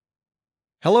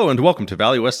Hello and welcome to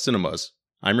Valley West Cinemas.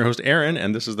 I'm your host Aaron,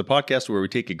 and this is the podcast where we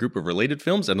take a group of related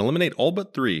films and eliminate all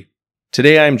but three.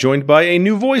 Today I am joined by a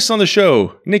new voice on the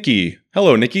show, Nikki.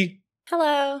 Hello, Nikki.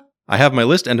 Hello. I have my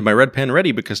list and my red pen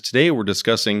ready because today we're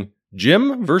discussing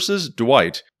Jim versus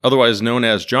Dwight, otherwise known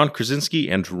as John Krasinski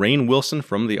and Rainn Wilson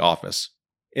from The Office.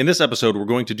 In this episode, we're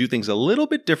going to do things a little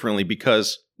bit differently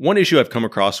because one issue I've come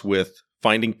across with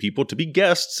finding people to be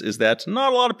guests is that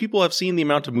not a lot of people have seen the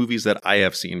amount of movies that I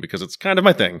have seen because it's kind of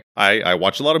my thing. I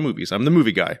watch a lot of movies. I'm the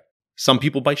movie guy. Some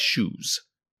people buy shoes.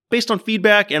 Based on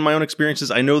feedback and my own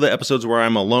experiences, I know that episodes where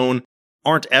I'm alone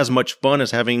aren't as much fun as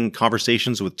having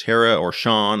conversations with Tara or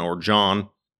Sean or John.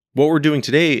 What we're doing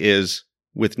today is,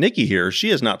 with Nikki here, she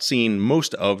has not seen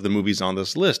most of the movies on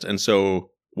this list, and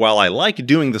so while I like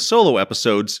doing the solo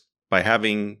episodes, by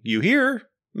having you here,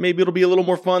 maybe it'll be a little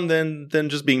more fun than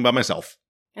just being by myself.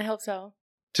 I hope so.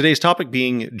 Today's topic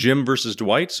being Jim versus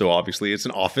Dwight, so obviously it's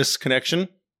an Office connection.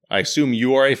 I assume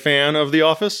you are a fan of The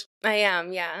Office? I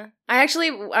am, yeah. I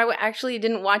actually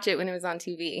didn't watch it when it was on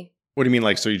TV. What do you mean,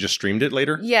 like, so you just streamed it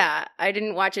later? Yeah, I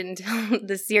didn't watch it until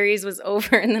the series was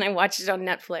over, and then I watched it on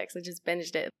Netflix. I just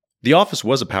binged it. The Office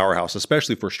was a powerhouse,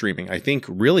 especially for streaming. I think,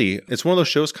 really, it's one of those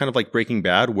shows kind of like Breaking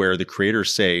Bad, where the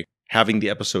creators say having the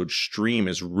episode stream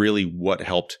is really what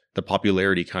helped the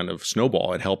popularity kind of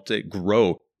snowball. It helped it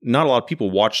grow. Not a lot of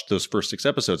people watched those first 6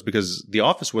 episodes because The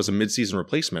Office was a mid-season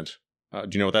replacement. Do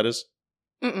you know what that is?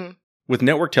 Mm-mm. With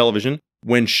network television,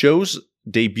 when shows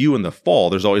debut in the fall,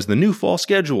 there's always the new fall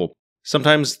schedule.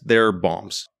 Sometimes they're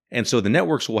bombs. And so the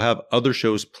networks will have other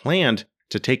shows planned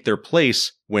to take their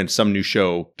place when some new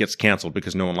show gets canceled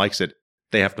because no one likes it.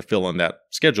 They have to fill in that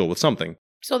schedule with something.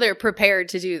 So they're prepared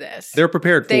to do this. They're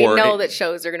prepared They know that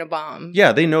shows are going to bomb.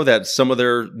 Yeah, they know that some of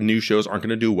their new shows aren't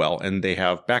going to do well, and they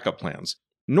have backup plans.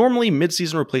 Normally,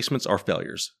 mid-season replacements are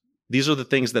failures. These are the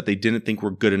things that they didn't think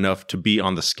were good enough to be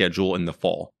on the schedule in the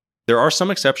fall. There are some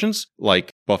exceptions,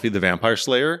 like Buffy the Vampire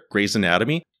Slayer, Grey's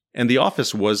Anatomy, and The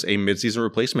Office was a mid-season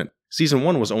replacement. Season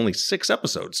 1 was only 6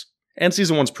 episodes, and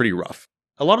Season 1's pretty rough.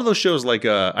 A lot of those shows, like,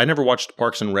 I never watched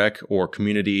Parks and Rec or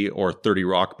Community or 30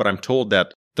 Rock, but I'm told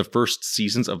that the first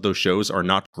seasons of those shows are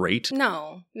not great.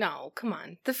 No, come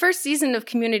on. The first season of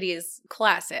Community is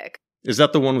classic. Is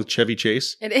that the one with Chevy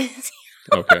Chase? It is.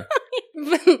 Okay.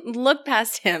 Look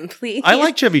past him, please. I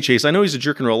like Chevy Chase. I know he's a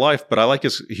jerk in real life, but I like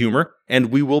his humor.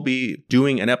 And we will be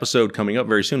doing an episode coming up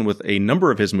very soon with a number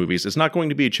of his movies. It's not going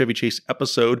to be a Chevy Chase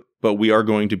episode, but we are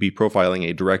going to be profiling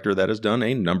a director that has done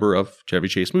a number of Chevy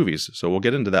Chase movies. So we'll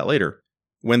get into that later.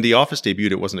 When The Office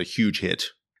debuted, it wasn't a huge hit.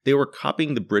 They were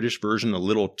copying the British version a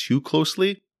little too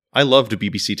closely. I loved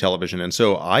BBC television, and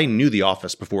so I knew The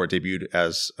Office before it debuted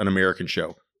as an American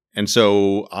show. And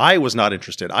so I was not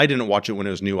interested. I didn't watch it when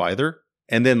it was new either.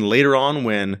 And then later on,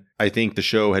 when I think the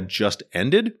show had just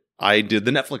ended, I did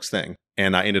the Netflix thing,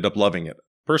 and I ended up loving it.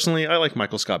 Personally, I like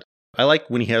Michael Scott. I like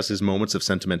when he has his moments of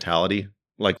sentimentality,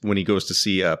 like when he goes to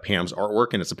see Pam's artwork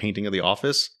and it's a painting of The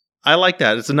Office. I like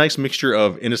that. It's a nice mixture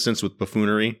of innocence with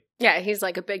buffoonery. Yeah, he's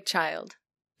like a big child.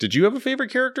 Did you have a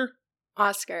favorite character?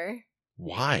 Oscar.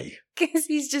 Why? Because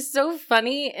he's just so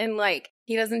funny and, like,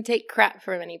 he doesn't take crap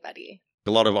from anybody.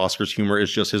 A lot of Oscar's humor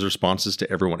is just his responses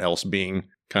to everyone else being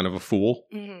kind of a fool.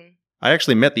 Mm-hmm. I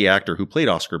actually met the actor who played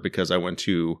Oscar because I went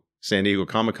to San Diego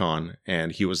Comic-Con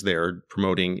and he was there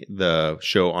promoting the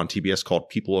show on TBS called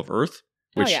People of Earth,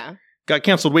 which got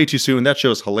canceled way too soon. That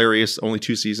show's hilarious. Only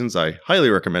 2 seasons. I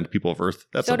highly recommend People of Earth.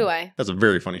 So do I. That's a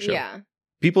very funny show. Yeah.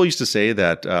 People used to say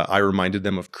that I reminded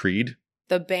them of Creed.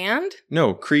 The band?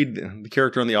 No, Creed, the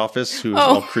character on The Office who's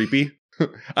all creepy.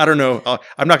 I don't know.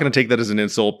 I'm not going to take that as an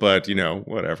insult, but,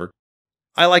 whatever.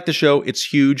 I like the show. It's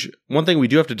huge. One thing we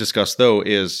do have to discuss, though,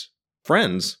 is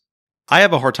Friends. I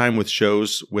have a hard time with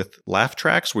shows with laugh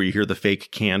tracks where you hear the fake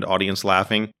canned audience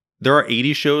laughing. There are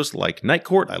 80s shows like Night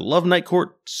Court. I love Night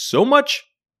Court so much.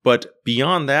 But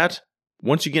beyond that,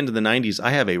 once you get into the 90s, I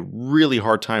have a really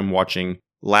hard time watching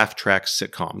laugh track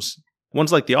sitcoms.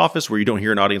 Ones like The Office where you don't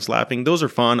hear an audience laughing. Those are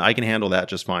fun. I can handle that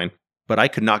just fine. But I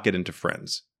could not get into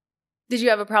Friends. Did you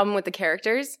have a problem with the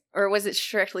characters, or was it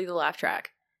strictly the laugh track?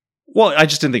 Well, I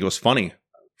just didn't think it was funny.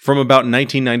 From about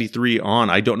 1993 on,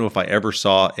 I don't know if I ever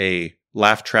saw a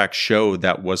laugh track show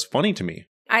that was funny to me.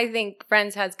 I think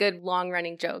Friends has good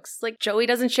long-running jokes. Like, Joey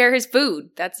doesn't share his food.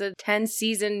 That's a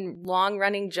 10-season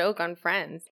long-running joke on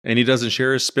Friends. And he doesn't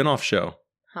share his spin-off show.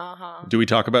 Ha. Do we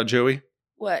talk about Joey?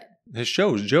 What? His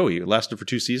show, Joey, it lasted for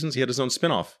 2 seasons. He had his own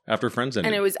spin-off after Friends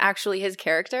ended. And it was actually his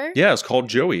character? Yeah, it's called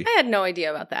Joey. I had no idea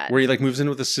about that. Where he moves in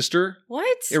with his sister.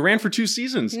 What? It ran for 2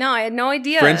 seasons. No, I had no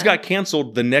idea. Friends got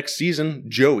canceled the next season,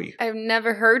 Joey. I've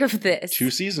never heard of this. 2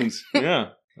 seasons, yeah.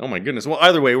 Oh my goodness. Well,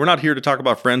 either way, we're not here to talk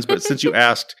about Friends, but since you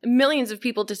asked. Millions of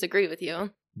people disagree with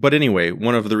you. But anyway,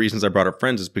 one of the reasons I brought up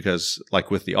Friends is because,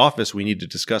 like with The Office, we need to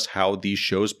discuss how these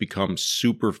shows become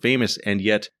super famous, and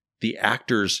yet the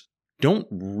actors don't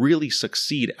really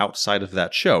succeed outside of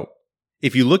that show.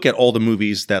 If you look at all the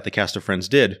movies that the cast of Friends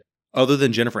did, other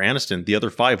than Jennifer Aniston, the other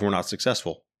 5 were not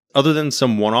successful. Other than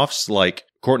some one-offs like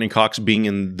Courtney Cox being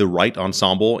in the right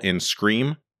ensemble in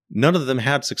Scream, none of them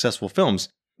had successful films.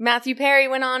 Matthew Perry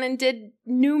went on and did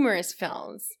numerous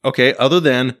films. Okay, other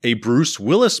than a Bruce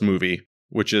Willis movie,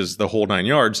 which is The Whole Nine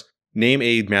Yards, name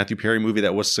a Matthew Perry movie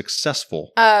that was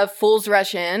successful. Fools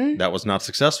Rush In. That was not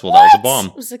successful. What? That was a bomb.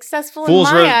 It was successful in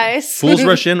my eyes. Fools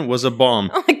Rush In was a bomb.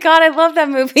 Oh my god, I love that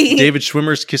movie. David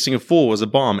Schwimmer's Kissing a Fool was a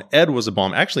bomb. Ed was a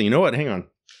bomb. Actually, you know what? Hang on.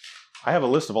 I have a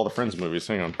list of all the Friends movies.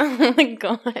 Hang on. Oh my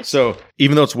god. So,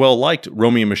 even though it's well liked,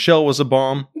 Romeo and Michelle was a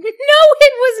bomb. No,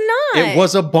 it was not. It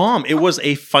was a bomb. It was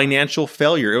a financial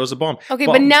failure. It was a bomb. Okay,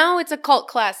 bomb. but now it's a cult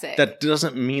classic. That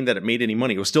doesn't mean that it made any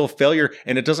money. It was still a failure,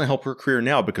 and it doesn't help her career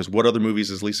now because what other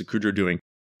movies is Lisa Kudrow doing?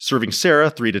 Serving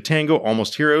Sarah, 3 to Tango,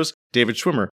 Almost Heroes, David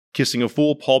Schwimmer, Kissing a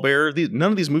Fool, Paul Bearer.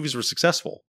 None of these movies were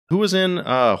successful. Who was in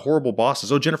Horrible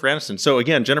Bosses? Oh, Jennifer Aniston. So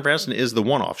again, Jennifer Aniston is the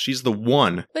one-off. She's the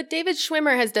one. But David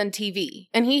Schwimmer has done TV,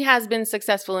 and he has been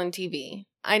successful in TV.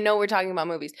 I know we're talking about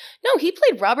movies. No, he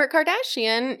played Robert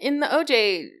Kardashian in the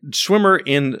OJ. Schwimmer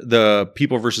in the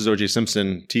People vs. O.J.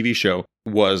 Simpson TV show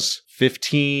was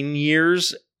 15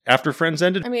 years after Friends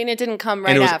ended. I mean, it didn't come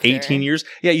right after. And it was after. 18 years.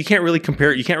 Yeah, you can't really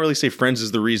compare. You can't really say Friends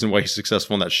is the reason why he's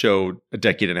successful in that show a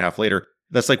decade and a half later.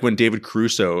 That's like when David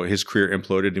Caruso, his career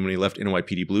imploded and when he left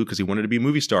NYPD Blue because he wanted to be a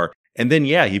movie star. And then,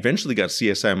 yeah, he eventually got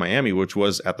CSI Miami, which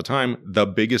was, at the time, the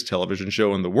biggest television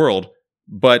show in the world.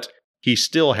 But he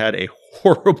still had a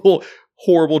horrible,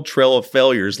 horrible trail of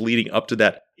failures leading up to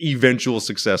that eventual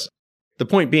success. The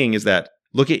point being is that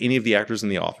look at any of the actors in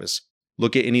The Office.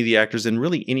 Look at any of the actors in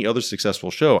really any other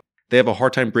successful show. They have a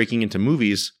hard time breaking into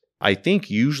movies, I think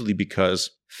usually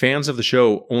because fans of the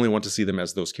show only want to see them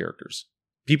as those characters.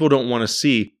 People don't want to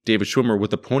see David Schwimmer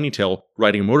with a ponytail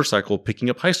riding a motorcycle picking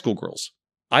up high school girls.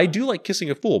 I do like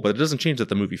Kissing a Fool, but it doesn't change that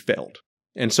the movie failed.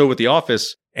 And so with The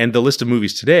Office and the list of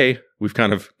movies today, we've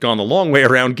kind of gone the long way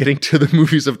around getting to the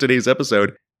movies of today's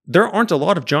episode. There aren't a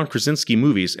lot of John Krasinski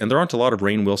movies, and there aren't a lot of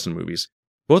Rainn Wilson movies.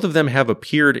 Both of them have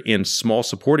appeared in small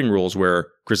supporting roles where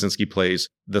Krasinski plays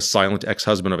the silent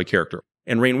ex-husband of a character,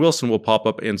 and Rainn Wilson will pop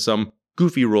up in some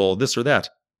goofy role, this or that.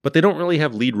 But they don't really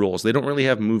have lead roles. They don't really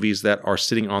have movies that are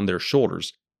sitting on their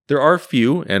shoulders. There are a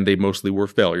few, and they mostly were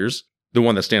failures. The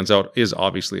one that stands out is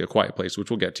obviously A Quiet Place,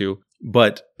 which we'll get to.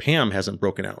 But Pam hasn't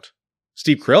broken out.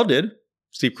 Steve Carell did.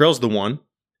 Steve Carell's the one.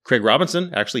 Craig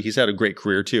Robinson, actually, he's had a great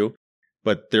career too.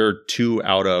 But they're 2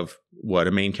 out of,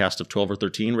 a main cast of 12 or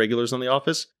 13 regulars on The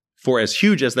Office? For as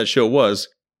huge as that show was,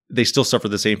 they still suffer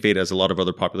the same fate as a lot of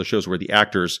other popular shows where the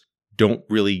actors don't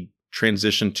really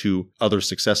transition to other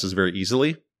successes very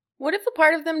easily. What if a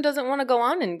part of them doesn't want to go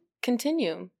on and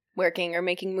continue working or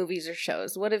making movies or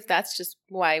shows? What if that's just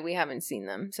why we haven't seen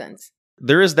them since?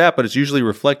 There is that, but it's usually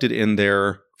reflected in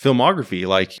their filmography.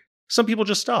 Like, some people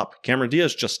just stop. Cameron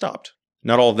Diaz just stopped.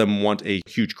 Not all of them want a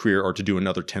huge career or to do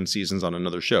another 10 seasons on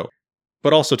another show.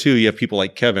 But also, too, you have people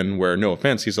like Kevin, where, no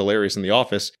offense, he's hilarious in The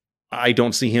Office. I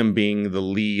don't see him being the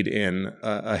lead in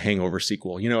a Hangover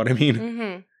sequel. You know what I mean?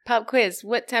 Mm-hmm. Pop quiz.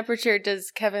 What temperature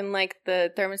does Kevin like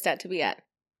the thermostat to be at?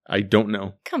 I don't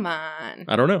know. Come on.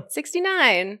 I don't know.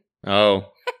 69.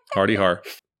 Oh, hardy har.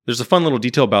 There's a fun little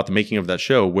detail about the making of that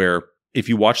show where if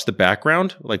you watch the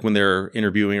background, like when they're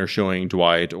interviewing or showing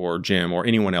Dwight or Jim or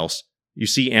anyone else, you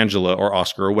see Angela or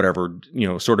Oscar or whatever,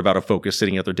 sort of out of focus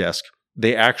sitting at their desk.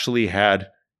 They actually had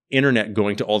internet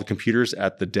going to all the computers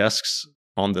at the desks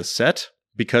on the set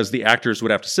because the actors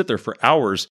would have to sit there for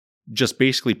hours just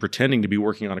basically pretending to be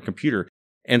working on a computer.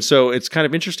 And so it's kind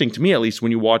of interesting to me, at least,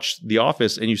 when you watch The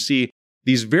Office and you see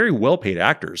these very well-paid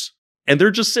actors, and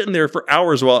they're just sitting there for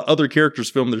hours while other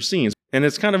characters film their scenes. And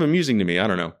it's kind of amusing to me. I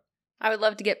don't know. I would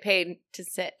love to get paid to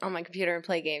sit on my computer and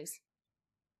play games.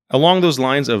 Along those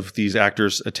lines of these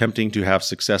actors attempting to have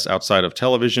success outside of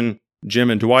television, Jim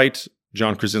and Dwight,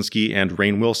 John Krasinski, and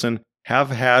Rainn Wilson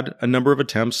have had a number of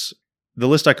attempts. The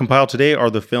list I compiled today are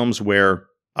the films where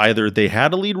either they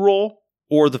had a lead role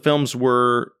or the films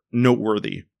were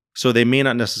noteworthy. So they may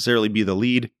not necessarily be the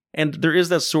lead. And there is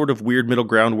that sort of weird middle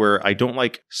ground where I don't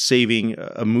like saving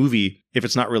a movie if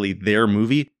it's not really their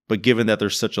movie. But given that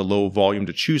there's such a low volume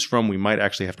to choose from, we might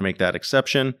actually have to make that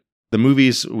exception. The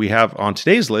movies we have on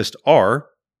today's list are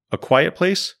A Quiet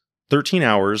Place, 13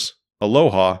 Hours,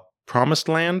 Aloha, Promised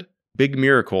Land, Big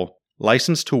Miracle,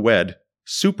 License to Wed,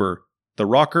 Super, The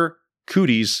Rocker,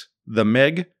 Cooties, The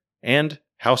Meg, and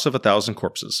House of a Thousand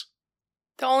Corpses.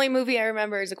 The only movie I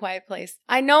remember is A Quiet Place.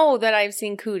 I know that I've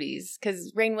seen Cooties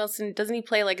because Rainn Wilson, doesn't he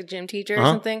play like a gym teacher or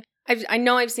something? I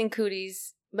know I've seen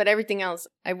Cooties, but everything else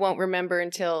I won't remember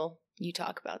until you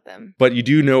talk about them. But you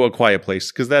do know A Quiet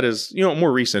Place because that is,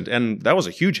 more recent, and that was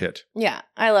a huge hit. Yeah,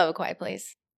 I love A Quiet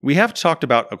Place. We have talked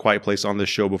about A Quiet Place on this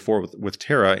show before with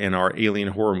Tara in our Alien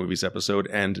Horror Movies episode,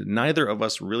 and neither of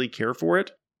us really care for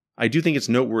it. I do think it's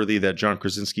noteworthy that John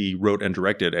Krasinski wrote and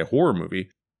directed a horror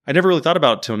movie. I never really thought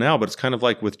about it till now, but it's kind of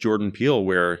like with Jordan Peele,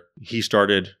 where he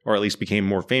started, or at least became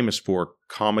more famous for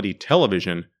comedy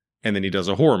television, and then he does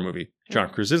a horror movie. John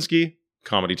Krasinski,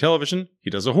 comedy television, he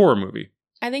does a horror movie.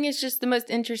 I think it's just the most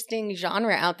interesting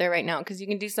genre out there right now because you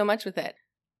can do so much with it.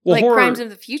 Well, like horror, Crimes of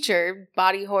the Future,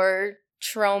 body horror,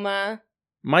 trauma.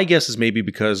 My guess is maybe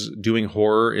because doing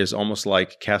horror is almost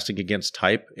like casting against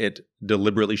type. It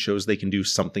deliberately shows they can do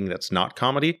something that's not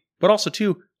comedy. But also,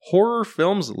 too, horror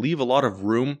films leave a lot of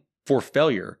room for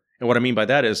failure. And what I mean by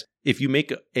that is, if you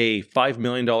make a $5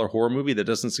 million horror movie that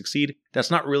doesn't succeed,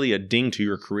 that's not really a ding to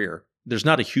your career. There's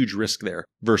not a huge risk there.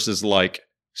 Versus like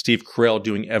Steve Carell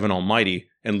doing Evan Almighty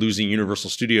and losing Universal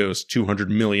Studios $200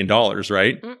 million,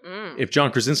 right? If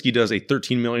John Krasinski does a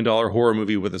 $13 million horror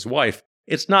movie with his wife,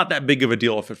 it's not that big of a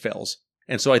deal if it fails.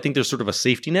 And so I think there's sort of a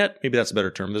safety net. Maybe that's a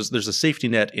better term. There's a safety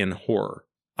net in horror.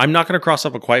 I'm not going to cross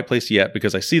off A Quiet Place yet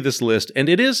because I see this list, and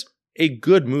it is a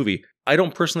good movie. I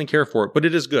don't personally care for it, but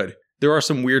it is good. There are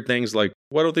some weird things like,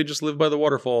 why don't they just live by the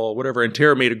waterfall, whatever. And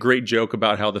Tara made a great joke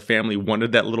about how the family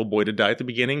wanted that little boy to die at the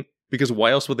beginning, because why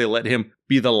else would they let him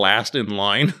be the last in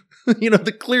line?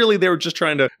 Clearly they were just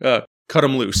trying to cut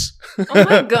him loose. Oh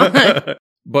my God.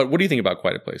 But what do you think about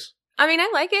Quiet Place? I mean,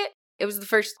 I like it. It was the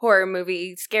first horror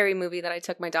movie, scary movie that I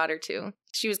took my daughter to.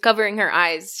 She was covering her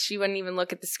eyes. She wouldn't even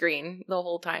look at the screen the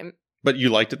whole time. But you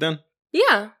liked it then?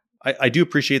 Yeah. I do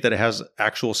appreciate that it has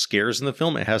actual scares in the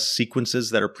film. It has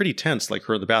sequences that are pretty tense, like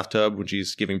her in the bathtub when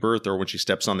she's giving birth or when she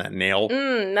steps on that nail.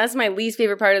 That's my least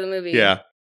favorite part of the movie. Yeah.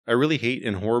 I really hate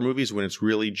in horror movies when it's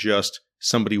really just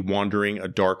somebody wandering a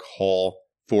dark hall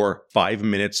for 5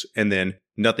 minutes and then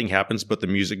nothing happens but the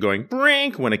music going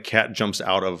brink when a cat jumps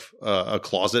out of a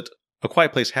closet. A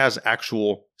Quiet Place has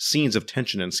actual scenes of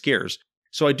tension and scares.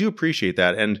 So I do appreciate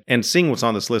that. And seeing what's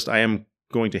on this list, I am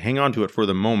going to hang on to it for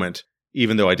the moment,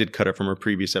 even though I did cut it from a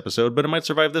previous episode, but it might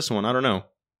survive this one. I don't know.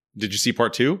 Did you see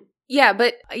part 2? Yeah,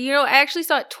 but, I actually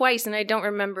saw it twice and I don't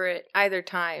remember it either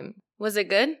time. Was it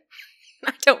good?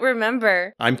 I don't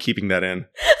remember. I'm keeping that in.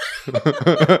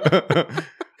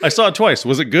 I saw it twice.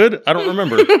 Was it good? I don't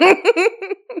remember.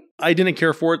 I didn't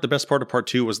care for it. The best part of part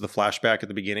 2 was the flashback at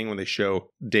the beginning when they show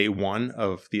day 1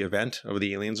 of the event of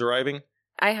the aliens arriving.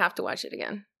 I have to watch it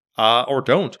again. Or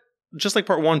don't. Just like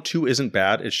part 1, 2 isn't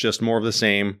bad. It's just more of the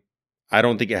same. I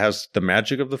don't think it has the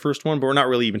magic of the first one, but we're not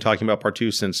really even talking about part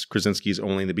 2 since Krasinski's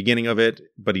only in the beginning of it,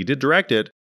 but he did direct it.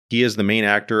 He is the main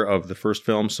actor of the first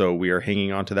film, so we are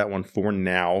hanging on to that one for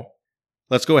now.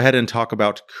 Let's go ahead and talk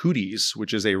about Cooties,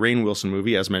 which is a Rainn Wilson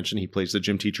movie. As mentioned, he plays the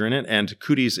gym teacher in it, and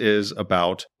Cooties is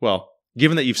about, well,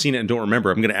 given that you've seen it and don't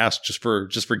remember, I'm going to ask just for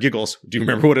giggles, do you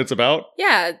remember what it's about?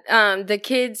 Yeah, the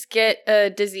kids get a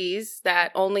disease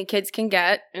that only kids can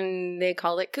get, and they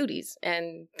call it cooties.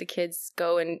 And the kids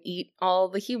go and eat all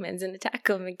the humans and attack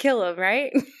them and kill them,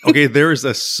 right? Okay, there is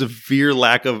a severe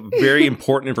lack of very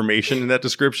important information in that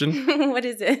description. What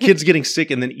is it? Kids getting sick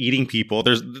and then eating people.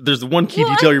 There's the one key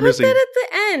detail you're missing. I put that at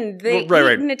the end. They eat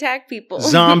and attack people.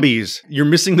 Zombies. You're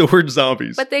missing the word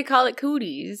zombies. But they call it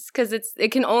cooties because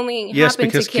it can only yes, happen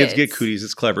because to kids. Kids get cooties.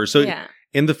 It's clever. So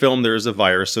in the film, there is a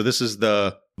virus. So this is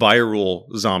the viral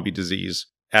zombie disease.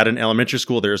 At an elementary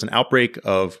school, there is an outbreak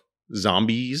of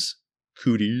zombies,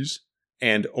 cooties,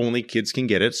 and only kids can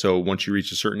get it. So once you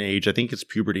reach a certain age, I think it's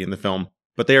puberty in the film,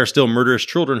 but they are still murderous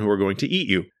children who are going to eat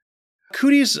you.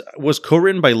 Cooties was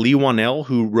co-written by Lee Whannell,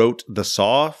 who wrote the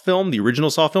Saw film, the original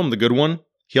Saw film, the good one.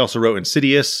 He also wrote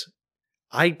Insidious.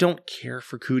 I don't care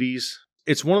for Cooties.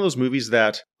 It's one of those movies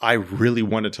that I really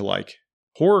wanted to like.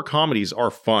 Horror comedies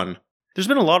are fun. There's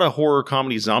been a lot of horror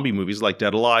comedy zombie movies like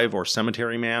Dead Alive or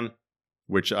Cemetery Man,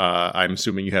 which I'm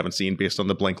assuming you haven't seen based on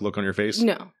the blank look on your face.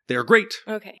 No. They're great.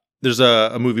 Okay. There's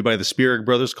a movie by the Spierig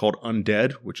brothers called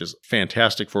Undead, which is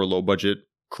fantastic for a low budget,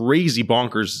 crazy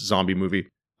bonkers zombie movie.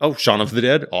 Oh, Shaun of the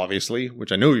Dead, obviously,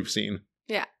 which I know you've seen.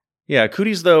 Yeah. Yeah,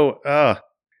 Cooties, though,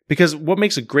 because what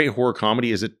makes a great horror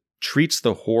comedy is it treats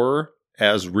the horror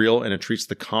as real and it treats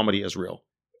the comedy as real.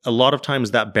 A lot of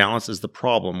times that balance is the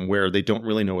problem where they don't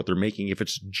really know what they're making. If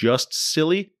it's just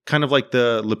silly, kind of like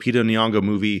the Lupita Nyong'o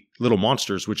movie Little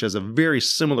Monsters, which has a very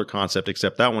similar concept,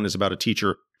 except that one is about a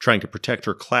teacher trying to protect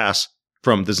her class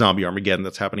from the zombie Armageddon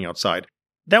that's happening outside.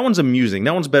 That one's amusing.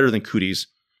 That one's better than Cooties.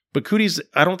 But Cooties,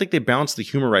 I don't think they balance the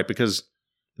humor right because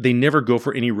they never go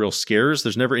for any real scares.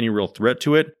 There's never any real threat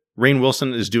to it. Rainn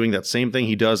Wilson is doing that same thing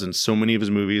he does in so many of his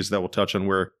movies that we'll touch on,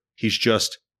 where he's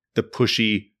just the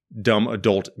pushy, dumb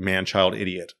adult man-child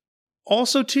idiot.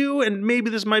 Also, too, and maybe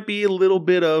this might be a little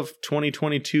bit of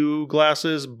 2022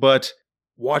 glasses, but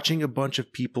watching a bunch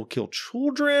of people kill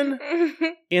children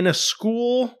in a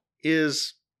school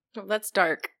is... Well, that's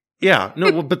dark. Yeah,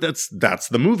 no, well, but that's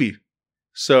the movie.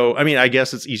 So, I mean, I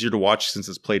guess it's easier to watch since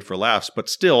it's played for laughs, but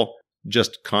still,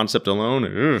 just concept alone,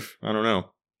 I don't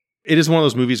know. It is one of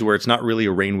those movies where it's not really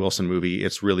a Rainn Wilson movie.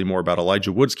 It's really more about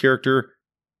Elijah Wood's character.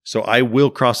 So I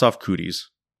will cross off Cooties.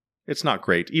 It's not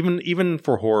great. Even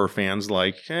for horror fans,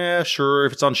 like, sure,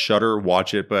 if it's on Shudder,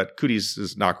 watch it, but Cooties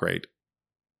is not great.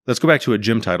 Let's go back to a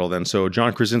Jim title then. So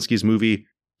John Krasinski's movie,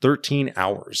 13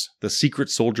 Hours, The Secret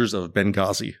Soldiers of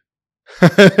Benghazi.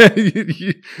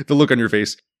 The look on your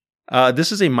face.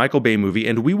 This is a Michael Bay movie,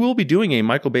 and we will be doing a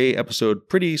Michael Bay episode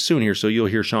pretty soon here, so you'll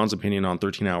hear Sean's opinion on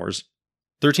 13 Hours.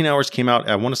 13 Hours came out,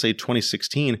 I want to say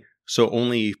 2016, so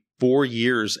only 4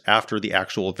 years after the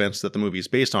actual events that the movie is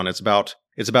based on. It's about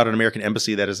an American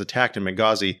embassy that is attacked in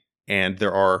Benghazi, and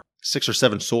there are 6 or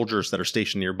 7 soldiers that are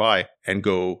stationed nearby and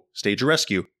go stage a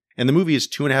rescue. And the movie is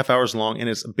 2.5 hours long, and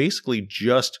it's basically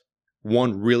just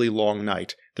one really long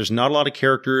night. There's not a lot of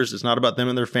characters. It's not about them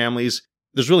and their families.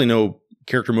 There's really no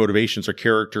character motivations or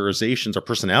characterizations or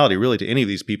personality really to any of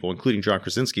these people, including John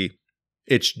Krasinski.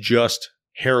 It's just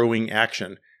harrowing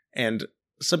action. And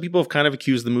some people have kind of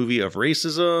accused the movie of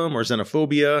racism or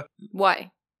xenophobia.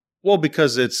 Why? Well,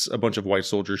 because it's a bunch of white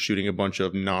soldiers shooting a bunch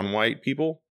of non-white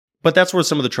people. But that's where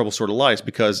some of the trouble sort of lies,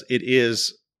 because it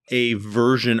is a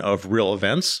version of real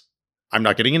events. I'm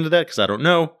not getting into that because I don't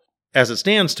know. As it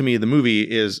stands, to me, the movie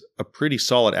is a pretty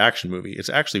solid action movie. It's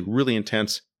actually really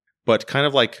intense, but kind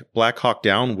of like Black Hawk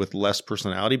Down with less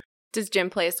personality. Does Jim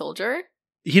play a soldier?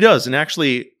 He does. And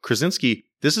actually, Krasinski,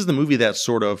 this is the movie that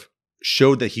sort of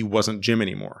showed that he wasn't Jim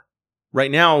anymore.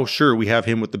 Right now, sure, we have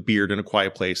him with the beard in A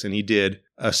Quiet Place, and he did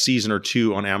a season or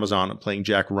 2 on Amazon playing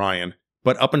Jack Ryan.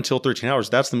 But up until 13 Hours,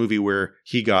 that's the movie where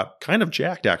he got kind of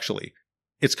jacked, actually.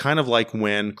 It's kind of like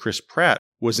when Chris Pratt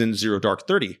was in Zero Dark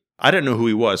 30. I didn't know who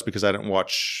he was because I didn't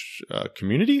watch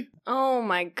Community. Oh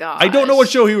my god! I don't know what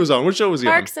show he was on. What show was he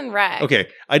on? Parks and Rec. Okay,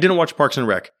 I didn't watch Parks and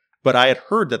Rec, but I had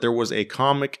heard that there was a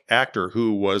comic actor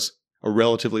who was a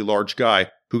relatively large guy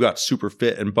who got super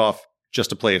fit and buff just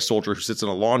to play a soldier who sits in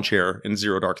a lawn chair in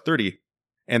Zero Dark 30.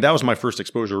 And that was my first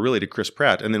exposure really to Chris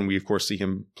Pratt. And then we, of course, see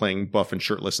him playing buff and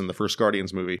shirtless in the first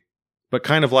Guardians movie. But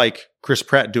kind of like Chris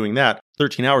Pratt doing that,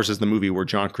 13 Hours is the movie where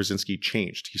John Krasinski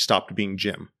changed. He stopped being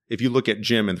Jim. If you look at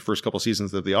Jim in the first couple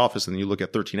seasons of The Office and you look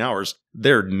at 13 Hours,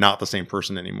 they're not the same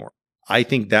person anymore. I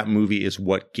think that movie is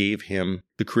what gave him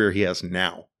the career he has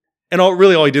now. And all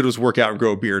he did was work out and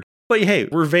grow a beard. But hey,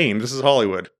 we're vain. This is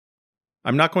Hollywood.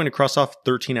 I'm not going to cross off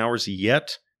 13 Hours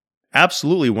yet.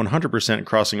 Absolutely 100%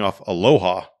 crossing off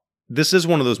Aloha. This is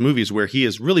one of those movies where he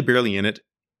is really barely in it.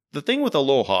 The thing with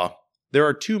Aloha, there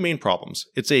are 2 main problems.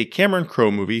 It's a Cameron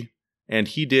Crowe movie, and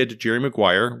he did Jerry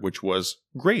Maguire, which was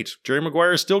great. Jerry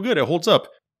Maguire is still good. It holds up.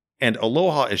 And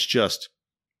Aloha is just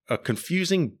a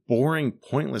confusing, boring,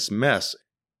 pointless mess.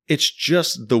 It's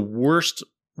just the worst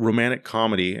romantic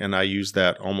comedy, and I use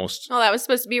that almost... Oh, that was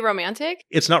supposed to be romantic?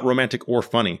 It's not romantic or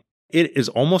funny. It is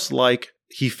almost like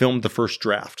he filmed the first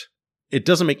draft. It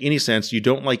doesn't make any sense. You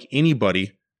don't like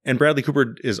anybody. And Bradley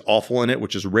Cooper is awful in it,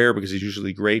 which is rare because he's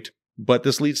usually great. But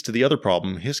this leads to the other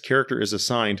problem. His character is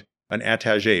assigned an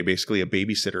attaché, basically a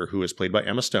babysitter, who is played by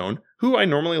Emma Stone, who I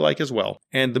normally like as well.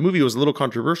 And the movie was a little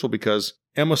controversial because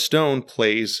Emma Stone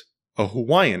plays a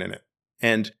Hawaiian in it.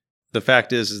 And the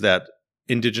fact is that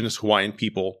indigenous Hawaiian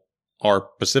people are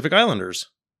Pacific Islanders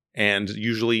and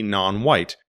usually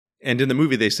non-white. And in the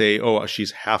movie, they say, oh,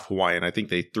 she's half Hawaiian. I think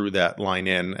they threw that line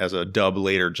in as a dub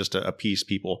later just to appease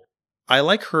people. I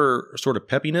like her sort of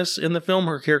peppiness in the film.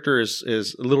 Her character is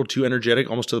a little too energetic,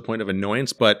 almost to the point of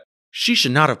annoyance, but she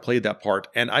should not have played that part.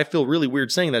 And I feel really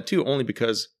weird saying that too, only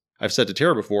because I've said to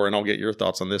Tara before, and I'll get your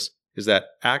thoughts on this, is that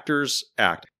actors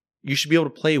act. You should be able to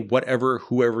play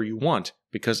whoever you want,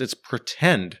 because it's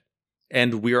pretend.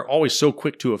 And we are always so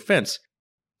quick to offense.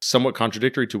 Somewhat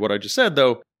contradictory to what I just said,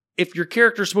 though. If your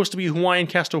character is supposed to be Hawaiian,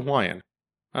 cast a Hawaiian.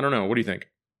 I don't know. What do you think?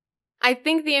 I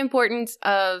think the importance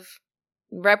of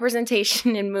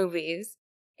representation in movies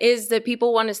is that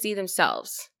people want to see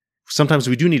themselves. Sometimes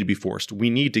we do need to be forced. We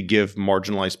need to give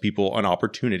marginalized people an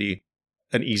opportunity.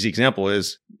 An easy example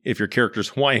is if your character is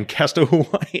Hawaiian, cast a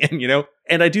Hawaiian, you know?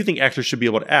 And I do think actors should be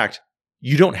able to act.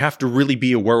 You don't have to really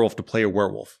be a werewolf to play a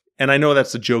werewolf. And I know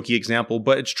that's a jokey example,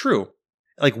 but it's true.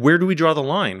 Like, where do we draw the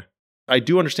line? I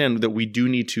do understand that we do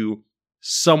need to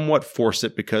somewhat force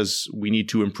it because we need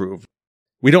to improve.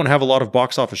 We don't have a lot of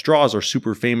box office draws or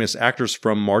super famous actors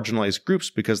from marginalized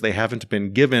groups because they haven't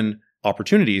been given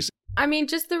opportunities. I mean,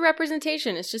 just the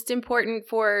representation. It's just important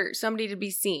for somebody to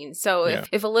be seen. So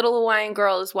if a little Hawaiian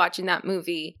girl is watching that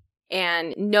movie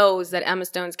and knows that Emma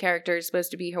Stone's character is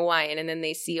supposed to be Hawaiian and then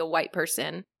they see a white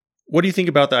person. What do you think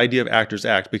about the idea of actors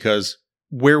act? Because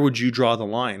where would you draw the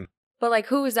line? But like,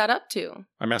 who is that up to?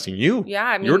 I'm asking you. Yeah,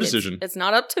 I mean, your decision. It's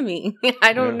not up to me.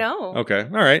 I don't know. Okay,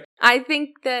 all right. I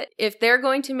think that if they're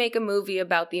going to make a movie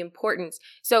about the importance,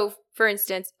 so for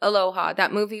instance, Aloha,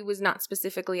 that movie was not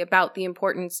specifically about the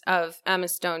importance of Emma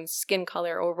Stone's skin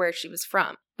color or where she was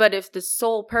from. But if the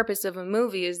sole purpose of a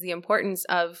movie is the importance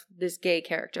of this gay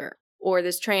character or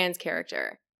this trans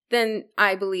character, then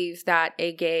I believe that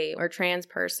a gay or trans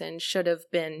person should have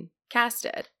been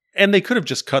casted. And they could have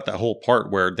just cut that whole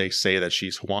part where they say that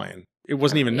she's Hawaiian. It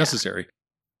wasn't even necessary.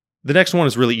 The next one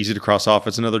is really easy to cross off.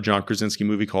 It's another John Krasinski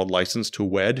movie called License to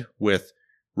Wed with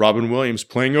Robin Williams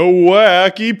playing a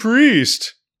wacky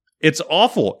priest. It's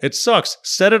awful. It sucks.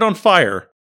 Set it on fire.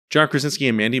 John Krasinski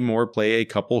and Mandy Moore play a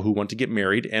couple who want to get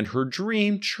married, and her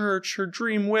dream church, her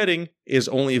dream wedding, is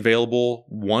only available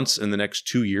once in the next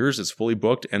 2 years. It's fully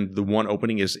booked, and the one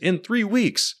opening is in 3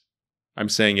 weeks. I'm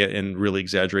saying it in really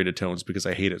exaggerated tones because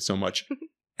I hate it so much.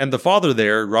 And the father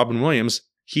there, Robin Williams,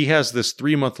 he has this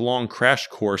 3-month-long crash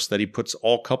course that he puts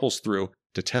all couples through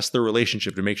to test their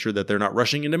relationship to make sure that they're not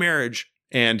rushing into marriage.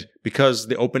 And because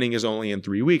the opening is only in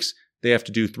 3 weeks, they have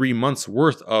to do 3 months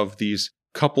worth of these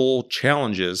couple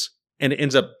challenges, and it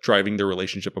ends up driving their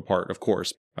relationship apart, of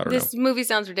course. I don't know. This movie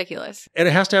sounds ridiculous. And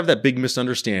it has to have that big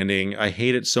misunderstanding. I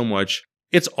hate it so much.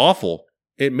 It's awful.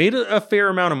 It made a fair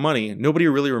amount of money. Nobody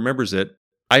really remembers it.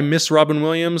 I miss Robin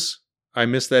Williams. I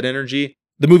miss that energy.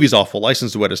 The movie's awful.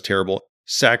 License to Wed is terrible.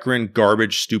 Saccharine,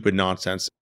 garbage, stupid nonsense.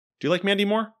 Do you like Mandy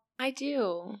Moore? I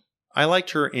do. I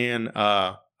liked her in,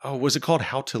 was it called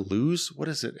How to Lose? What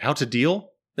is it? How to Deal?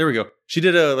 There we go. She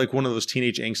did one of those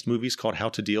teenage angst movies called How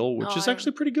to Deal, which is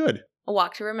actually pretty good. A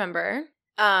Walk to Remember.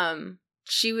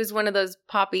 She was one of those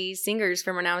poppy singers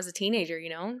from when I was a teenager, you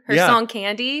know? Her song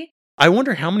Candy. I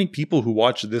wonder how many people who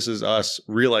watch This Is Us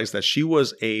realize that she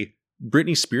was a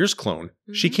Britney Spears clone.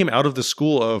 Mm-hmm. She came out of the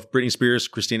school of Britney Spears,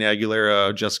 Christina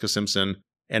Aguilera, Jessica Simpson,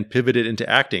 and pivoted into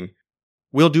acting.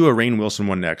 We'll do a Rainn Wilson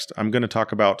one next. I'm going to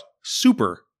talk about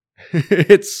Super.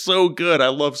 It's so good. I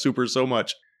love Super so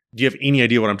much. Do you have any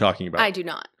idea what I'm talking about? I do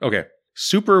not. Okay.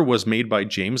 Super was made by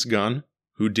James Gunn,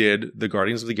 who did the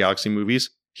Guardians of the Galaxy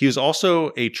movies. He is also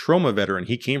a Troma veteran.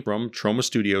 He came from Troma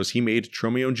Studios. He made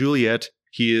Romeo and Juliet.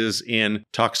 He is in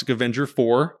Toxic Avenger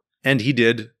 4, and he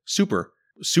did Super.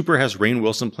 Super has Rainn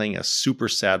Wilson playing a super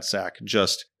sad sack,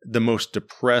 just the most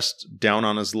depressed, down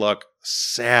on his luck,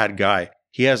 sad guy.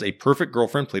 He has a perfect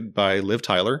girlfriend played by Liv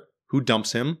Tyler, who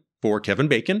dumps him for Kevin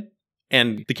Bacon.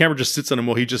 And the camera just sits on him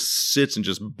while he just sits and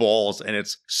just bawls. And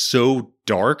it's so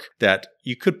dark that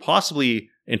you could possibly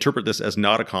interpret this as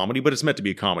not a comedy, but it's meant to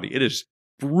be a comedy. It is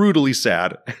brutally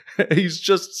sad. He's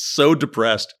just so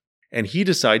depressed. And he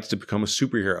decides to become a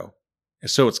superhero.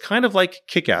 And so it's kind of like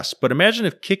Kick-Ass. But imagine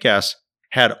if Kick-Ass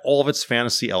had all of its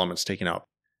fantasy elements taken out.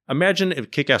 Imagine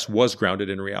if Kick-Ass was grounded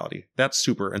in reality. That's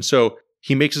Super. And so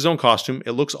he makes his own costume.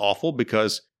 It looks awful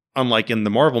because unlike in the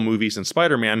Marvel movies and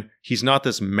Spider-Man, he's not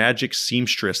this magic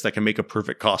seamstress that can make a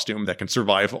perfect costume that can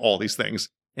survive all these things.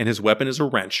 And his weapon is a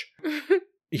wrench.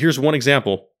 Here's one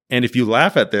example. And if you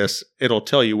laugh at this, it'll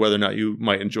tell you whether or not you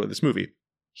might enjoy this movie.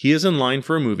 He is in line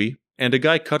for a movie, and a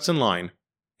guy cuts in line.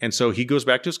 And so he goes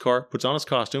back to his car, puts on his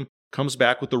costume, comes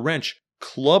back with a wrench,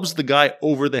 clubs the guy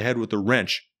over the head with the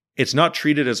wrench. It's not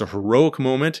treated as a heroic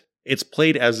moment. It's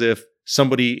played as if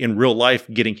somebody in real life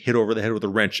getting hit over the head with a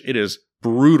wrench. It is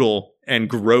brutal and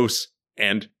gross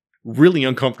and really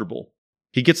uncomfortable.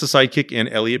 He gets a sidekick in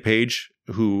Elliot Page,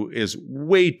 who is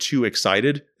way too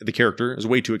excited. The character is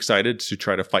way too excited to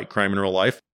try to fight crime in real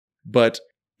life. But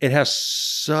it has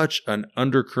such an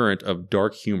undercurrent of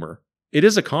dark humor. It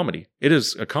is a comedy. It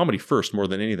is a comedy first more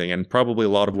than anything. And probably a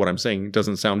lot of what I'm saying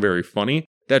doesn't sound very funny.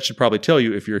 That should probably tell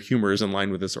you if your humor is in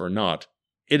line with this or not.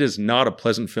 It is not a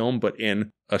pleasant film, but in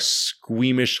a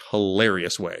squeamish,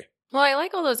 hilarious way. Well, I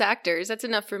like all those actors. That's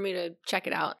enough for me to check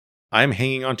it out. I'm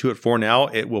hanging on to it for now.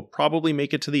 It will probably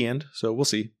make it to the end, so we'll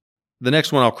see. The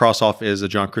next one I'll cross off is a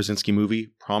John Krasinski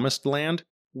movie, Promised Land.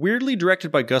 Weirdly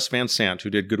directed by Gus Van Sant, who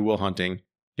did Good Will Hunting.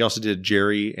 He also did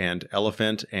Jerry and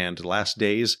Elephant and Last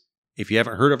Days. If you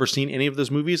haven't heard of or seen any of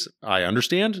those movies, I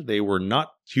understand. They were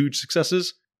not huge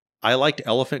successes. I liked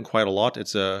Elephant quite a lot.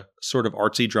 It's a sort of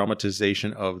artsy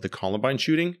dramatization of the Columbine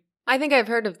shooting. I think I've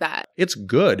heard of that. It's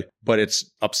good, but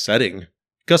it's upsetting.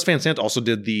 Gus Van Sant also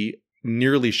did the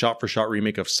nearly shot-for-shot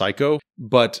remake of Psycho.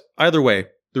 But either way,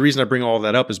 the reason I bring all of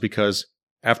that up is because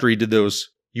after he did those,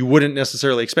 you wouldn't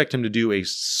necessarily expect him to do a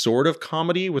sort of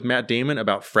comedy with Matt Damon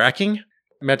about fracking.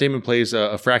 Matt Damon plays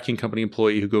a fracking company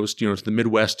employee who goes, to the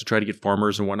Midwest to try to get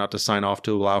farmers and whatnot to sign off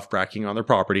to allow fracking on their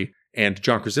property. And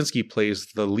John Krasinski plays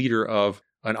the leader of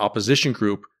an opposition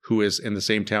group who is in the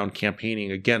same town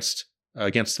campaigning against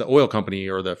the oil company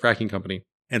or the fracking company.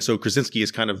 And so Krasinski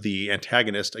is kind of the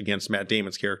antagonist against Matt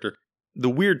Damon's character. The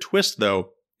weird twist, though,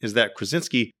 is that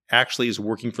Krasinski actually is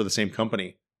working for the same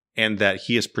company and that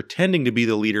he is pretending to be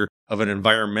the leader of an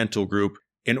environmental group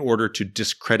in order to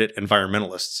discredit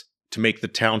environmentalists, to make the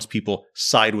townspeople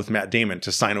side with Matt Damon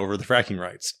to sign over the fracking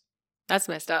rights. That's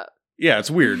messed up. Yeah,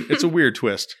 it's weird. It's a weird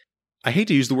twist. I hate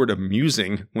to use the word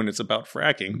amusing when it's about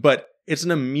fracking, but it's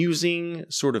an amusing,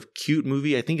 sort of cute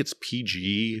movie. I think it's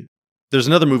PG. There's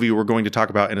another movie we're going to talk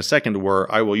about in a second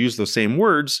where I will use those same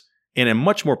words in a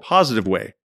much more positive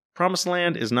way. Promised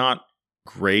Land is not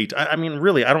great. I mean,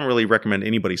 really, I don't really recommend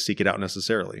anybody seek it out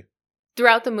necessarily.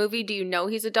 Throughout the movie, do you know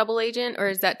he's a double agent, or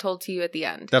is that told to you at the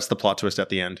end? That's the plot twist at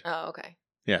the end. Oh, okay.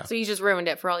 Yeah. So you just ruined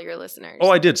it for all your listeners. Oh,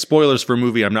 I did. Spoilers for a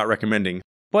movie I'm not recommending.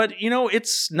 But,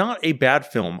 it's not a bad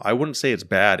film. I wouldn't say it's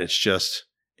bad.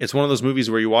 It's one of those movies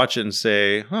where you watch it and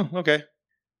say, oh, okay.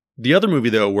 The other movie,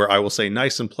 though, where I will say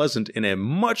nice and pleasant in a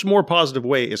much more positive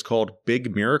way is called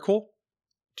Big Miracle.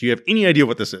 Do you have any idea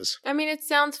what this is? I mean, it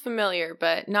sounds familiar,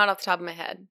 but not off the top of my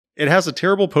head. It has a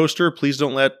terrible poster. Please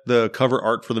don't let the cover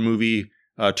art for the movie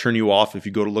turn you off if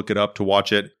you go to look it up to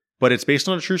watch it. But it's based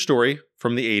on a true story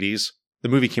from the 80s. The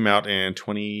movie came out in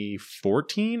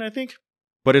 2014, I think.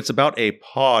 But it's about a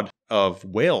pod of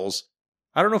whales.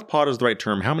 I don't know if pod is the right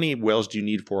term. How many whales do you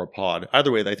need for a pod?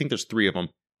 Either way, I think there's 3 of them.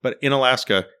 But in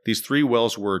Alaska, these 3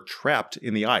 whales were trapped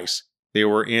in the ice. They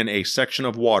were in a section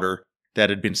of water that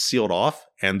had been sealed off,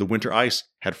 and the winter ice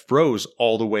had froze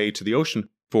all the way to the ocean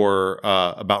for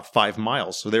about 5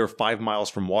 miles. So they were 5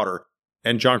 miles from water.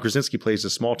 And John Krasinski plays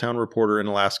a small town reporter in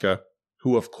Alaska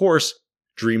who, of course,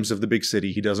 dreams of the big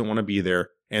city. He doesn't want to be there.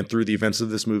 And through the events of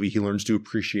this movie, he learns to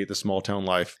appreciate the small town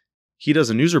life. He does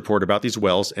a news report about these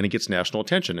whales, and it gets national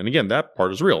attention. And again, that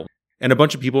part is real. And a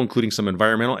bunch of people, including some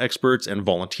environmental experts and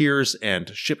volunteers and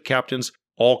ship captains,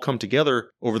 all come together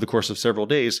over the course of several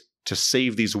days to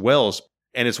save these whales.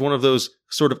 And it's one of those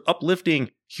sort of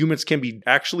uplifting, humans can be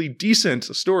actually decent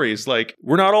stories. Like,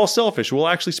 we're not all selfish. We'll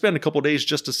actually spend a couple days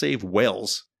just to save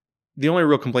whales. The only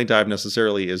real complaint I have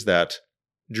necessarily is that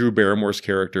Drew Barrymore's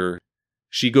character,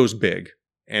 she goes big.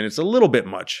 And it's a little bit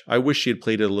much. I wish she had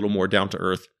played it a little more down to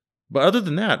earth. But other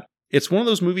than that, it's one of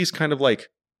those movies kind of like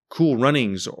Cool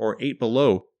Runnings or 8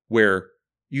 Below, where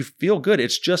you feel good.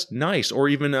 It's just nice. Or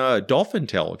even Dolphin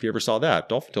Tale, if you ever saw that.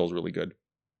 Dolphin Tale is really good.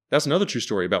 That's another true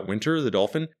story about Winter, the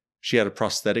dolphin. She had a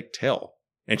prosthetic tail,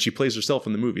 and she plays herself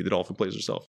in the movie. The dolphin plays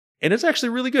herself. And it's actually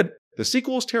really good. The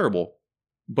sequel is terrible,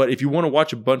 but if you want to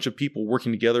watch a bunch of people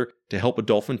working together to help a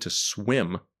dolphin to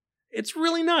swim, it's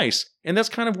really nice. And that's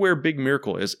kind of where Big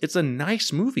Miracle is. It's a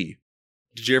nice movie.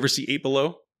 Did you ever see 8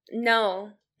 Below?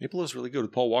 No. 8 Below is really good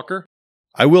with Paul Walker.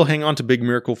 I will hang on to Big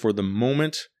Miracle for the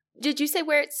moment. Did you say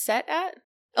where it's set at?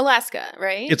 Alaska,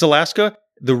 right? It's Alaska.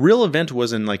 The real event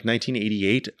was in like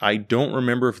 1988. I don't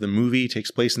remember if the movie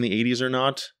takes place in the 80s or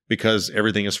not, because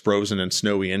everything is frozen and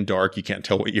snowy and dark. You can't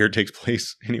tell what year it takes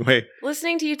place anyway.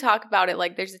 Listening to you talk about it,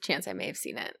 like, there's a chance I may have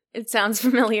seen it. It sounds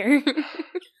familiar.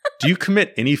 Do you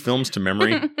commit any films to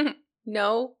memory?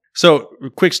 No. So,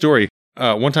 quick story.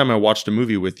 One time I watched a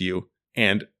movie with you,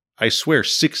 and I swear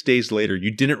 6 days later,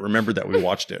 you didn't remember that we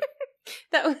watched it.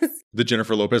 That was the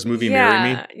Jennifer Lopez movie,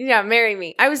 Marry Me? Yeah, Marry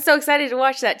Me. I was so excited to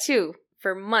watch that too.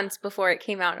 For months before it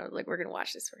came out, I was like, we're going to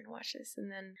watch this.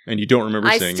 And you don't remember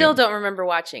saying it. I still don't remember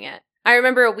watching it. I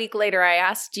remember a week later, I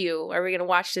asked you, are we going to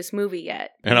watch this movie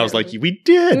yet? And I was like, we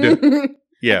did.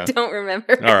 Yeah. I don't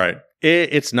remember. All right.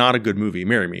 It's not a good movie.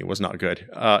 Marry Me was not good.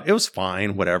 It was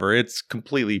fine, whatever. It's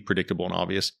completely predictable and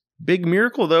obvious. Big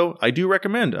Miracle, though, I do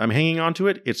recommend. I'm hanging on to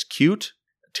it. It's cute.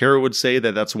 Tara would say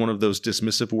that that's one of those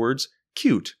dismissive words.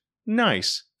 Cute.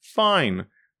 Nice. Fine.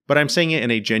 But I'm saying it in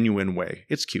a genuine way.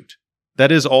 It's cute.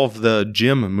 That is all of the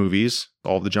Jim movies,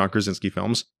 all of the John Krasinski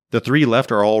films. The 3 left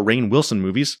are all Rainn Wilson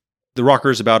movies. The Rocker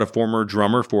is about a former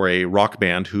drummer for a rock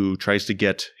band who tries to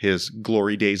get his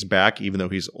glory days back, even though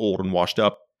he's old and washed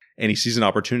up. And he sees an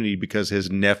opportunity because his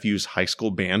nephew's high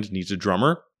school band needs a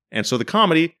drummer. And so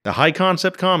the high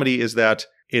concept comedy is that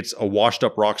it's a washed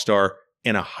up rock star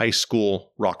in a high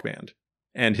school rock band.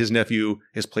 And his nephew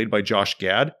is played by Josh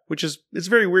Gad, it's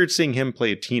very weird seeing him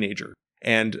play a teenager.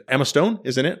 And Emma Stone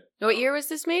is in it. What year was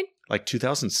this made? Like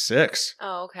 2006.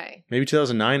 Oh, okay. Maybe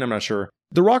 2009, I'm not sure.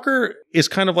 The Rocker is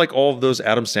kind of like all of those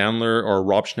Adam Sandler or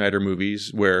Rob Schneider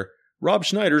movies where Rob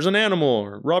Schneider's an animal,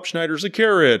 or Rob Schneider's a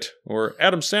carrot, or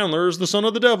Adam Sandler is the son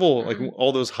of the devil. Like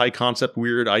all those high concept,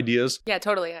 weird ideas. Yeah,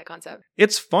 totally high concept.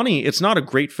 It's funny. It's not a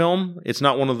great film. It's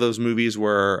not one of those movies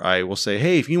where I will say,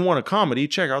 hey, if you want a comedy,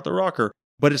 check out The Rocker.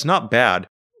 But it's not bad.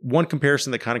 One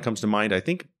comparison that kind of comes to mind, I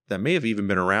think that may have even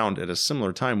been around at a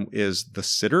similar time, is The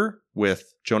Sitter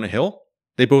with Jonah Hill.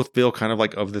 They both feel kind of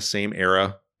like of the same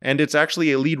era. And it's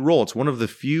actually a lead role. It's one of the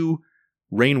few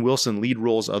Rainn Wilson lead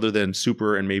roles other than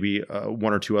Super and maybe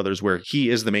one or two others where he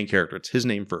is the main character. It's his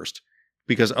name first.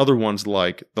 Because other ones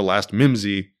like The Last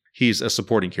Mimsy, he's a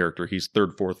supporting character. He's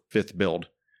third, fourth, fifth build.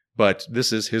 But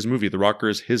this is his movie. The Rocker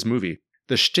is his movie.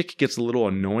 The shtick gets a little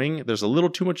annoying. There's a little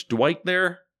too much Dwight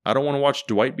there. I don't want to watch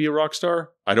Dwight be a rock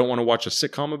star. I don't want to watch a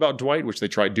sitcom about Dwight, which they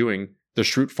tried doing. The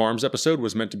Schrute Farms episode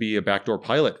was meant to be a backdoor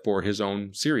pilot for his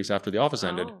own series after The Office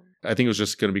ended. I think it was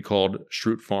just going to be called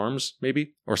Schrute Farms,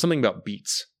 maybe, or something about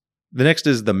beets. The next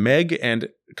is The Meg, and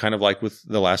kind of like with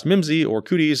The Last Mimsy or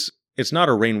Cooties, it's not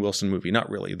a Rainn Wilson movie, not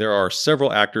really. There are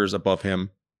several actors above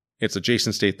him. It's a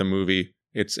Jason Statham movie.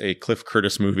 It's a Cliff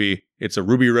Curtis movie. It's a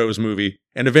Ruby Rose movie.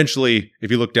 And eventually,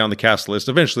 if you look down the cast list,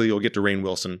 eventually you'll get to Rainn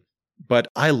Wilson. But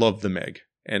I love The Meg,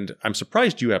 and I'm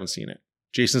surprised you haven't seen it.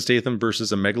 Jason Statham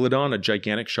versus a megalodon, a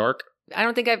gigantic shark. I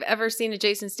don't think I've ever seen a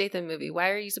Jason Statham movie.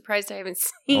 Why are you surprised I haven't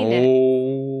seen it?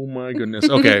 Oh my goodness.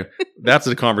 Okay, that's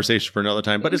a conversation for another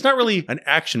time. But it's not really an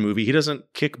action movie. He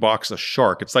doesn't kickbox a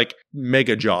shark. It's like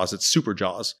Mega Jaws. It's Super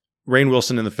Jaws. Rainn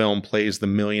Wilson in the film plays the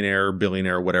millionaire,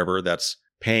 billionaire, whatever, that's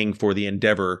paying for the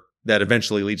endeavor that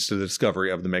eventually leads to the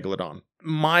discovery of the megalodon.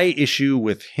 My issue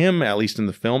with him, at least in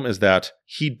the film, is that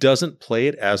he doesn't play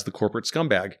it as the corporate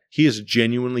scumbag. He is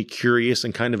genuinely curious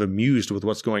and kind of amused with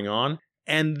what's going on.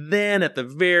 And then at the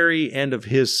very end of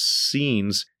his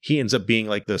scenes, he ends up being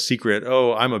like the secret,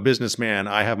 oh, I'm a businessman,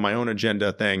 I have my own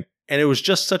agenda thing. And it was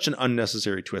just such an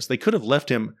unnecessary twist. They could have left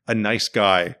him a nice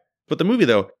guy. But the movie,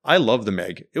 though, I love The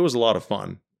Meg. It was a lot of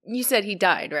fun. You said he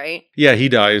died, right? Yeah, he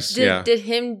dies. Did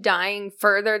him dying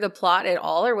further the plot at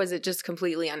all, or was it just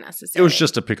completely unnecessary? It was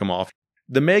just to pick him off.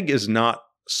 The Meg is not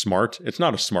smart. It's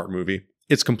not a smart movie.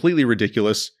 It's completely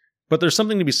ridiculous. But there's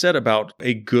something to be said about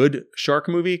a good shark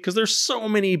movie, because there's so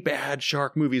many bad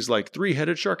shark movies like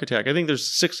Three-Headed Shark Attack. I think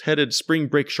there's Six-Headed Spring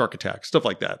Break Shark Attack, stuff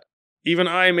like that. Even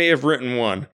I may have written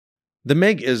one. The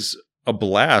Meg is a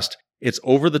blast. It's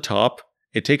over the top.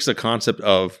 It takes the concept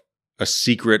of a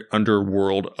secret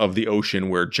underworld of the ocean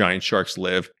where giant sharks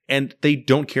live, and they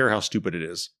don't care how stupid it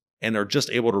is, and are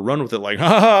just able to run with it like,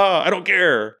 ha ha, I don't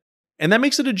care. And that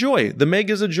makes it a joy. The Meg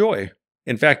is a joy.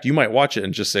 In fact, you might watch it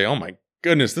and just say, oh my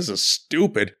goodness, this is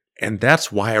stupid. And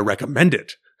that's why I recommend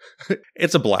it.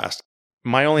 It's a blast.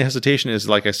 My only hesitation is,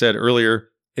 like I said earlier,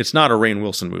 it's not a Rainn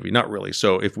Wilson movie, not really.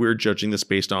 So if we're judging this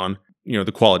based on,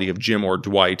 the quality of Jim or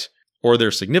Dwight or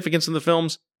their significance in the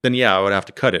films, then yeah, I would have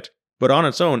to cut it. But on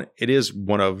its own, it is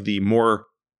one of the more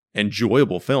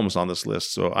enjoyable films on this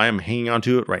list. So I am hanging on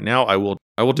to it right now. I will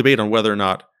debate on whether or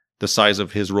not the size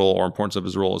of his role or importance of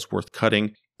his role is worth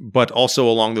cutting. But also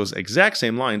along those exact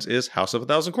same lines is House of a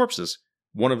Thousand Corpses.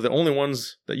 One of the only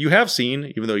ones that you have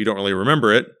seen, even though you don't really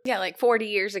remember it. Yeah, like 40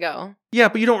 years ago. Yeah,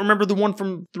 but you don't remember the one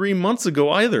from 3 months ago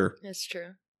either. That's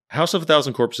true. House of a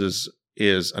Thousand Corpses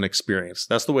is an experience.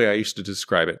 That's the way I used to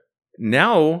describe it.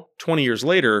 Now, 20 years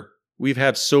later, we've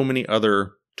had so many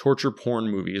other torture porn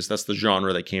movies. That's the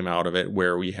genre that came out of it,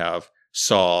 where we have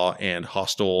Saw and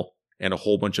Hostel and a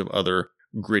whole bunch of other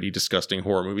gritty, disgusting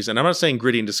horror movies. And I'm not saying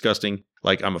gritty and disgusting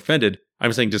like I'm offended.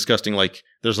 I'm saying disgusting like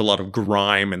there's a lot of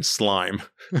grime and slime.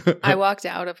 I walked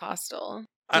out of Hostel.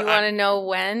 Do you want to know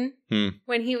when?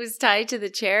 When he was tied to the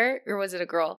chair, or was it a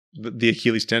girl? The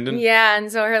Achilles tendon? Yeah, and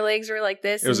so her legs were like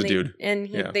this. It was a dude. And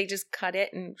they just cut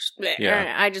it, and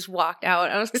I just walked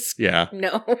out. I was just,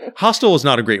 no. Hostel is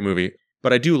not a great movie,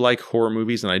 but I do like horror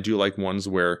movies, and I do like ones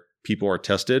where people are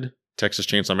tested. Texas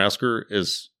Chainsaw Massacre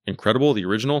is incredible, the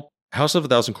original. House of a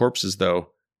Thousand Corpses,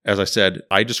 though, as I said,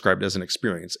 I described it as an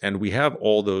experience, and we have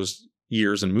all those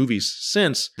years and movies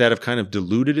since that have kind of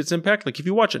diluted its impact. Like if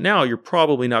you watch it now, you're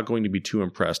probably not going to be too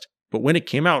impressed. But when it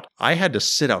came out, I had to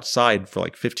sit outside for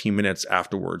like 15 minutes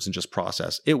afterwards and just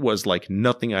process. It was like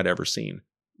nothing I'd ever seen.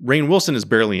 Rainn Wilson is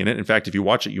barely in it. In fact, if you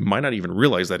watch it, you might not even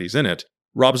realize that he's in it.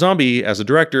 Rob Zombie, as a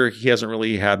director, he hasn't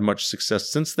really had much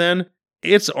success since then.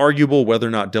 It's arguable whether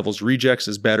or not Devil's Rejects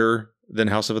is better than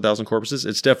House of a Thousand Corpses.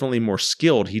 It's definitely more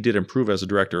skilled. He did improve as a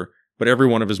director, but every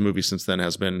one of his movies since then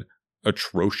has been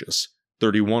atrocious.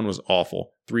 31 was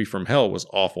awful. 3 from Hell was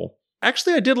awful.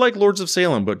 Actually, I did like Lords of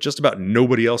Salem, but just about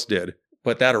nobody else did.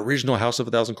 But that original House of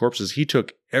a Thousand Corpses, he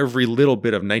took every little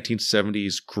bit of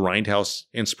 1970s grindhouse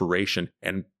inspiration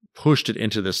and pushed it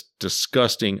into this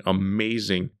disgusting,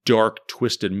 amazing, dark,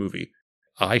 twisted movie.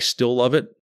 I still love it.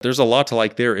 There's a lot to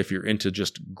like there if you're into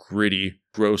just gritty,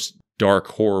 gross, dark,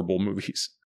 horrible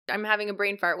movies. I'm having a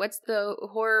brain fart. What's the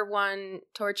horror one,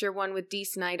 torture one with Dee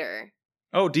Snider?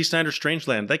 Oh, Dee Snider,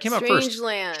 Strangeland. That came out first.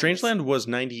 Strangeland. Strangeland was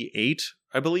 98,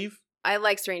 I believe. I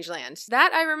like Strangeland.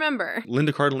 That I remember.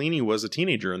 Linda Cardellini was a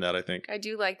teenager in that, I think. I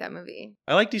do like that movie.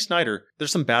 I like Dee Snider.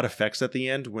 There's some bad effects at the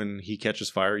end when he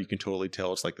catches fire. You can totally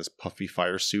tell it's like this puffy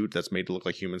fire suit that's made to look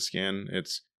like human skin.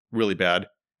 It's really bad.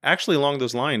 Actually, along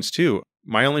those lines, too,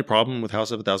 my only problem with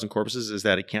House of a Thousand Corpses is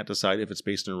that it can't decide if it's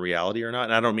based in reality or not.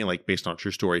 And I don't mean like based on a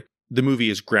true story. The movie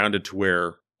is grounded to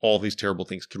where all these terrible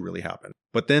things could really happen.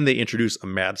 But then they introduce a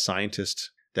mad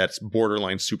scientist that's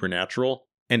borderline supernatural.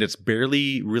 And it's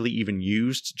barely really even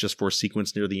used just for a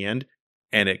sequence near the end.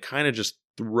 And it kind of just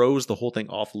throws the whole thing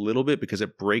off a little bit because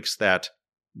it breaks that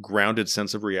grounded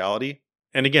sense of reality.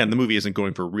 And again, the movie isn't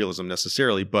going for realism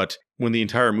necessarily, but when the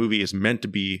entire movie is meant to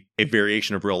be a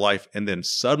variation of real life and then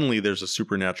suddenly there's a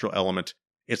supernatural element,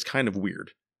 it's kind of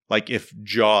weird. Like if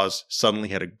Jaws suddenly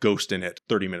had a ghost in it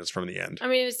 30 minutes from the end. I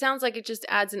mean, it sounds like it just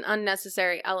adds an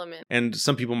unnecessary element. And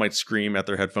some people might scream at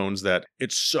their headphones that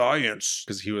it's science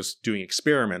because he was doing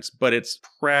experiments, but it's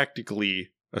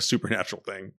practically a supernatural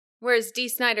thing. Whereas Dee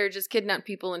Snider just kidnapped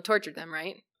people and tortured them,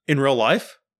 right? In real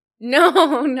life?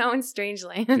 No, in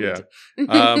Strangeland.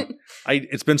 Yeah.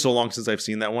 It's been so long since I've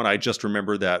seen that one. I just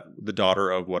remember that the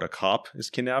daughter of a cop is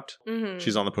kidnapped. Mm-hmm.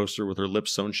 She's on the poster with her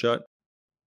lips sewn shut.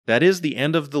 That is the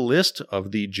end of the list of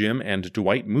the Jim and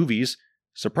Dwight movies.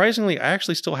 Surprisingly, I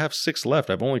actually still have 6 left.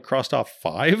 I've only crossed off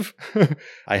 5.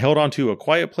 I held on to A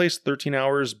Quiet Place, 13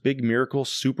 Hours, Big Miracle,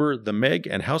 Super, The Meg,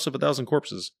 and House of a Thousand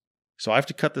Corpses. So I have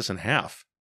to cut this in half.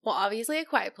 Well, obviously A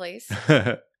Quiet Place.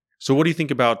 So what do you think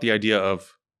about the idea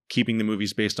of keeping the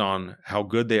movies based on how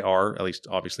good they are, at least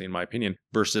obviously in my opinion,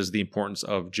 versus the importance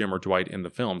of Jim or Dwight in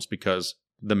the films? Because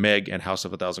The Meg and House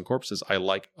of a Thousand Corpses I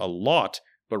like a lot,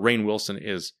 but Rainn Wilson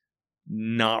is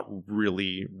not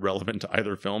really relevant to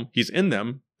either film. He's in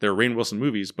them. They're Rainn Wilson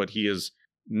movies, but he is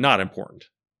not important.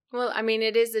 Well, I mean,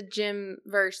 it is a Jim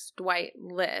versus Dwight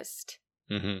list.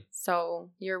 Mm-hmm. So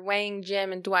you're weighing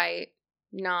Jim and Dwight,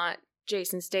 not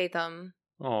Jason Statham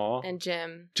Aww. and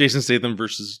Jim. Jason Statham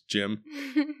versus Jim.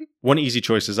 One easy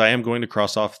choice is I am going to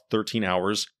cross off 13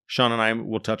 Hours. Sean and I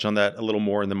will touch on that a little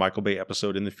more in the Michael Bay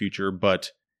episode in the future, but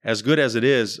as good as it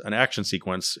is, an action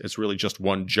sequence, it's really just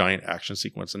one giant action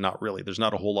sequence, and not really. There's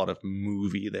not a whole lot of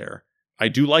movie there. I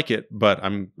do like it, but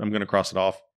I'm going to cross it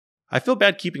off. I feel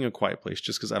bad keeping A Quiet Place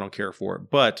just because I don't care for it,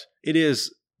 but it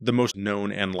is the most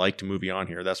known and liked movie on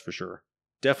here, that's for sure.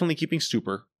 Definitely keeping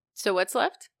Super. So what's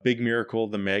left? Big Miracle,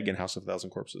 The Meg, and House of a Thousand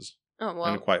Corpses. Oh, well.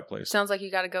 And A Quiet Place. Sounds like you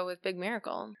got to go with Big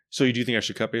Miracle. So you do think I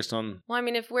should cut based on... Well, I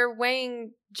mean, if we're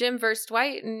weighing Jim versus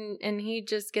Dwight and he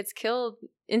just gets killed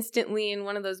instantly in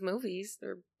one of those movies,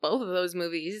 or both of those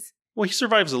movies. Well, he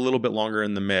survives a little bit longer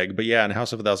in The Meg, but yeah, in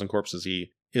House of a Thousand Corpses,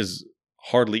 he is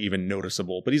hardly even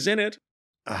noticeable, but he's in it.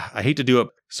 I hate to do it.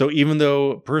 So even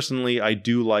though personally I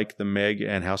do like The Meg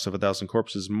and House of a Thousand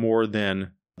Corpses more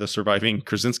than the surviving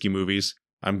Krasinski movies,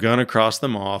 I'm gonna cross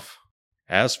them off.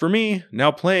 As for me, now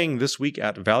playing this week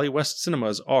at Valley West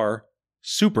Cinemas are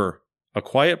Super, A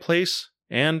Quiet Place,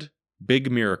 and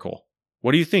Big Miracle.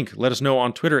 What do you think? Let us know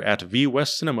on Twitter at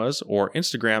VWestCinemas or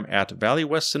Instagram at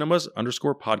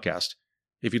ValleyWestCinemas_podcast.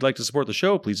 If you'd like to support the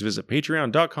show, please visit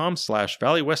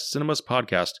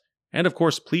patreon.com/ValleyWestCinemasPodcast. And of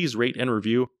course, please rate and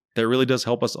review. That really does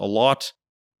help us a lot.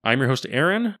 I'm your host,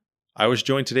 Aaron. I was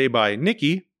joined today by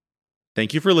Nikki.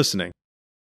 Thank you for listening.